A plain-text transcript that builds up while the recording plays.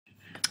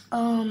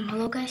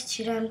Hello guys,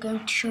 today I'm going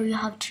to show you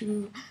how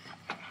to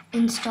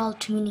install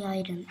too many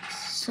items.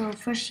 So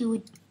first you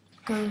would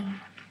go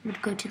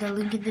to the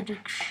link in the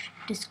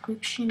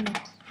description of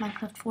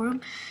Minecraft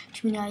forum,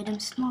 too many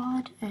items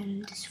mod,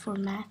 and this is for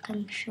Mac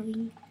I'm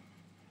showing.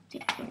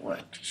 Yeah, it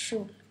works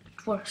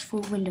for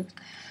Windows.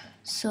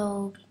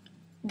 So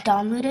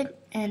download it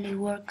and it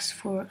works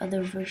for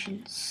other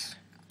versions.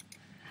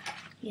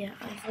 Yeah,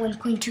 I have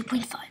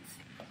 1.2.5.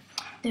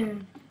 They're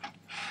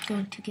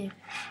going to get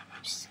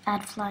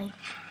add fly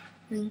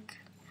link.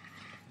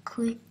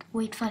 Click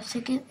wait 5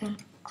 seconds and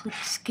click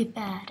skip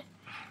ad,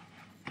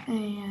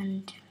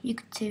 and you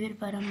could save it,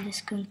 but I'm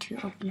just going to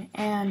open it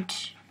and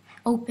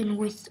open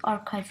with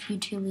archive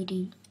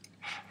utility.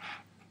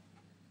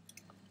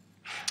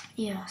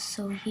 Yeah,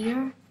 so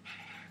here,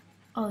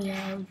 oh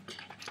yeah,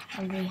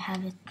 I already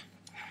have it,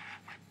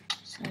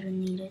 so I don't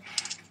need it.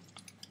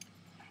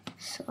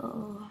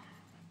 So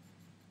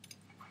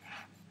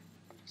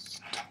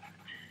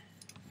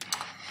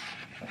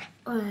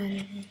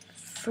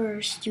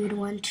first you would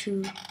want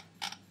to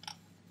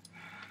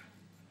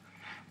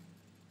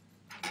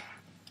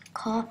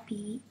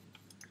copy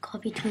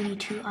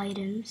 22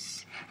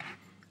 items,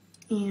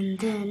 and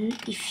then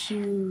if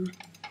you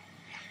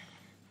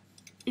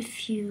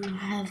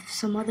have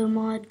some other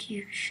mod,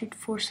 you should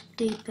force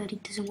update, but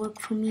it doesn't work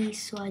for me,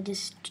 so I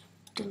just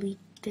delete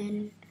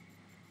bin.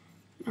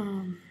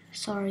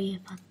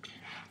 Sorry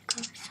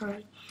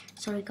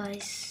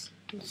guys,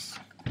 I'm just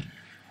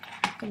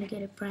gonna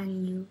get a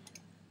brand new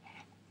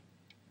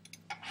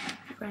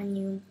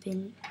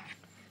bin.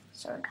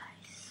 Sorry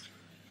guys.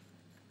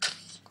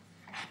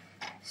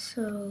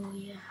 So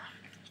yeah,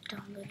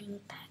 downloading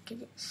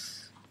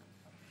packages.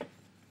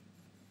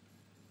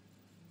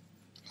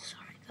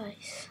 Sorry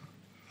guys,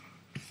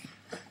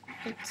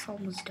 it's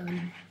almost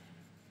done.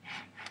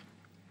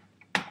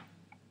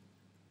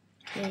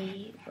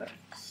 Okay, it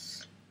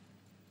works.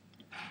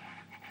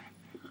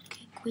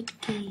 Okay, quit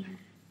game.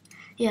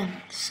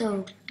 Yeah,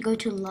 so go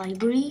to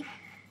library,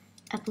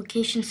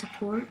 application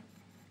support.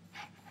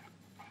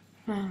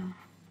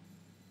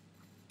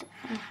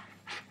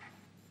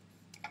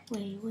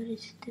 Wait, what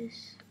is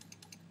this?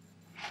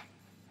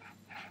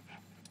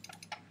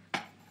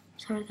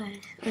 Sorry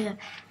guys. Oh yeah.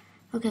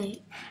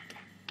 Okay.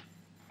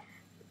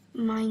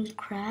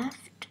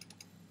 Minecraft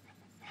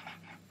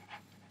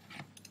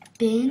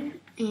bin,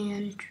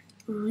 and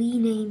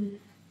rename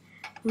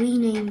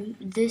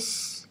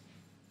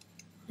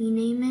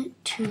it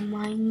to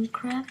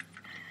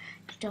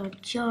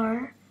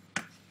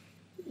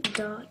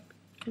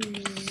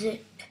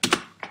Minecraft.jar.zip.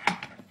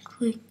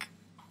 Click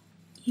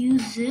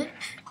use zip,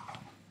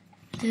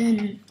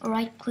 then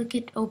right click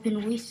it,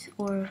 open with,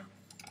 or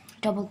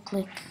double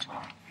click.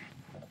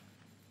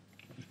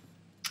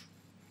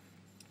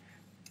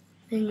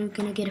 Then you're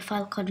gonna get a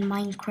file called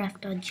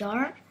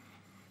minecraft.jar.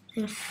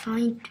 Then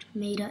find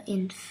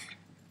meta.inf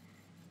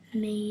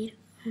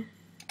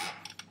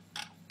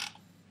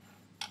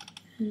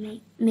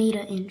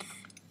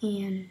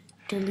and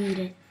delete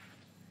it.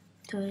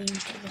 Throw it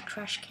into the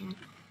trash can.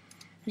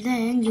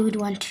 Then you would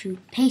want to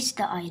paste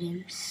the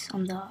items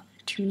on the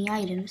too many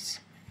items.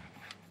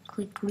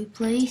 Click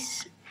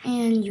replace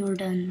and you're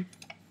done.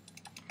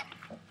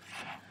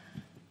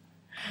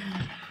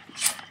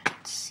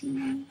 Let's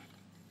see.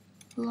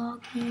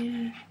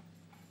 Login.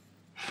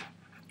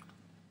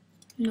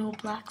 No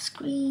black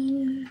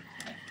screen.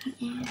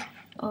 And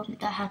oh,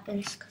 that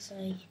happens because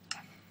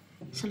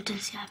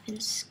sometimes it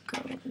happens.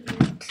 Go right.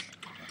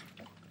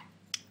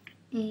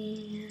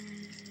 And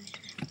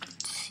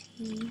let's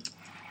see.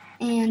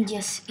 And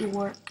yes, it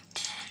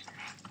worked.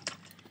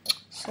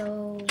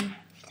 So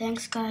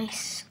thanks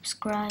guys,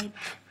 subscribe,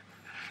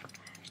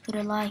 put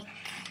a like,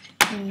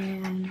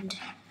 and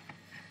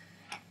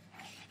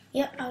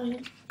yeah,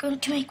 I'm going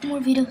to make more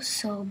videos,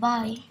 so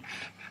bye.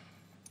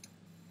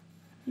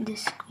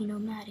 This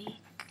Green-O-Matic.